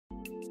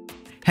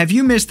Have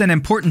you missed an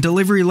important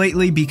delivery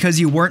lately because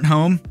you weren't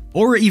home?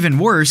 Or even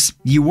worse,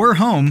 you were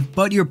home,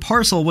 but your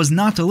parcel was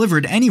not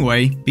delivered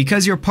anyway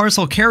because your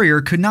parcel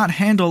carrier could not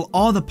handle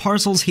all the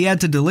parcels he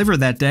had to deliver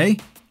that day?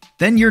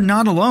 Then you're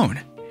not alone.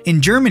 In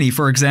Germany,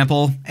 for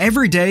example,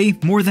 every day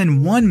more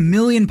than 1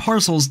 million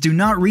parcels do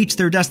not reach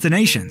their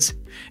destinations.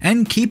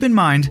 And keep in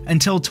mind,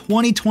 until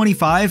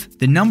 2025,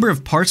 the number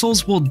of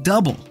parcels will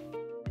double.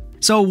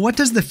 So what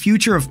does the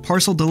future of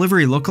parcel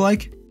delivery look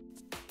like?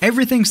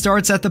 Everything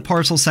starts at the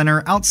parcel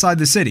center outside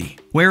the city,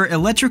 where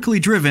electrically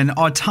driven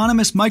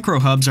autonomous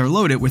microhubs are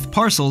loaded with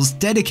parcels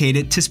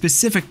dedicated to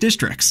specific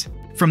districts.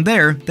 From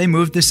there, they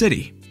move the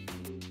city.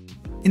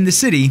 In the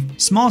city,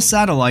 small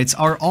satellites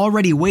are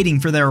already waiting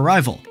for their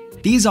arrival.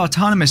 These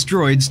autonomous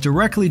droids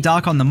directly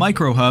dock on the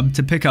microhub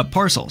to pick up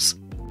parcels.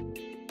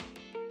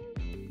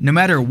 No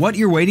matter what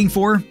you're waiting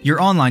for,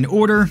 your online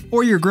order,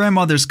 or your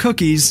grandmother's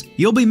cookies,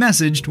 you'll be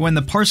messaged when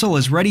the parcel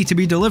is ready to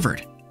be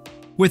delivered.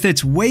 With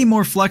its way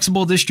more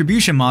flexible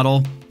distribution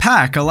model,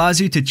 Pack allows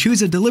you to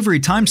choose a delivery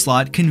time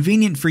slot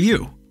convenient for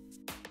you.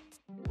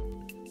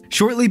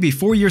 Shortly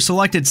before your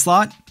selected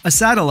slot, a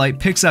satellite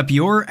picks up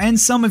your and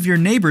some of your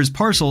neighbor's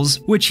parcels,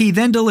 which he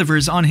then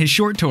delivers on his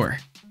short tour.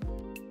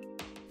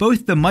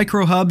 Both the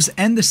microhubs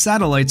and the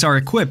satellites are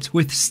equipped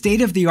with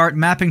state-of-the-art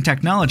mapping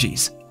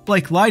technologies,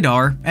 like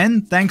LiDAR,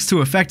 and thanks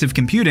to effective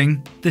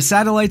computing, the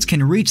satellites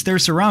can reach their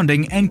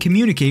surrounding and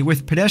communicate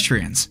with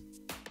pedestrians.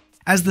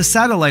 As the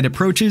satellite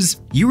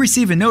approaches, you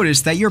receive a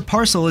notice that your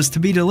parcel is to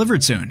be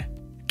delivered soon.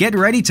 Get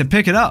ready to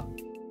pick it up.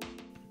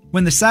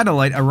 When the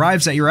satellite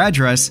arrives at your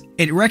address,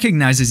 it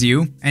recognizes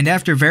you, and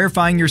after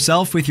verifying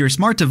yourself with your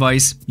smart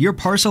device, your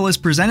parcel is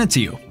presented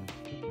to you.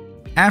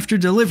 After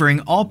delivering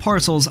all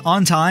parcels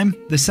on time,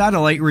 the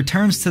satellite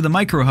returns to the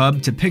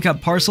microhub to pick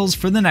up parcels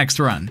for the next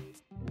run.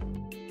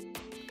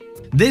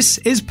 This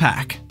is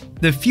Pack,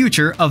 the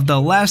future of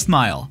the last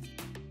mile.